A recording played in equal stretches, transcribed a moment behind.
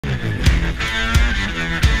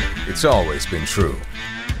It's always been true,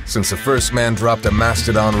 since the first man dropped a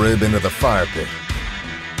mastodon rib into the fire pit.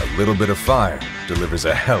 A little bit of fire delivers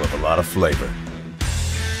a hell of a lot of flavor.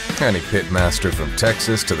 Any pitmaster from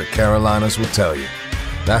Texas to the Carolinas will tell you,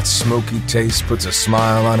 that smoky taste puts a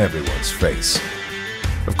smile on everyone's face.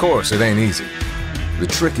 Of course, it ain't easy. The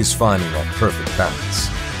trick is finding that perfect balance.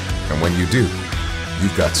 And when you do,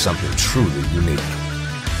 you've got something truly unique.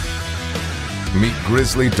 Meet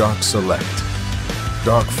Grizzly Dark Select,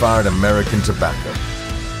 dark-fired American tobacco,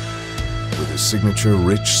 with a signature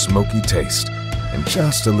rich, smoky taste and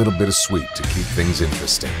just a little bit of sweet to keep things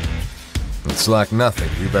interesting. It's like nothing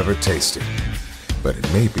you've ever tasted, but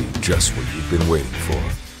it may be just what you've been waiting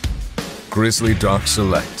for. Grizzly Dark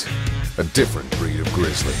Select, a different breed of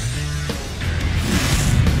grizzly.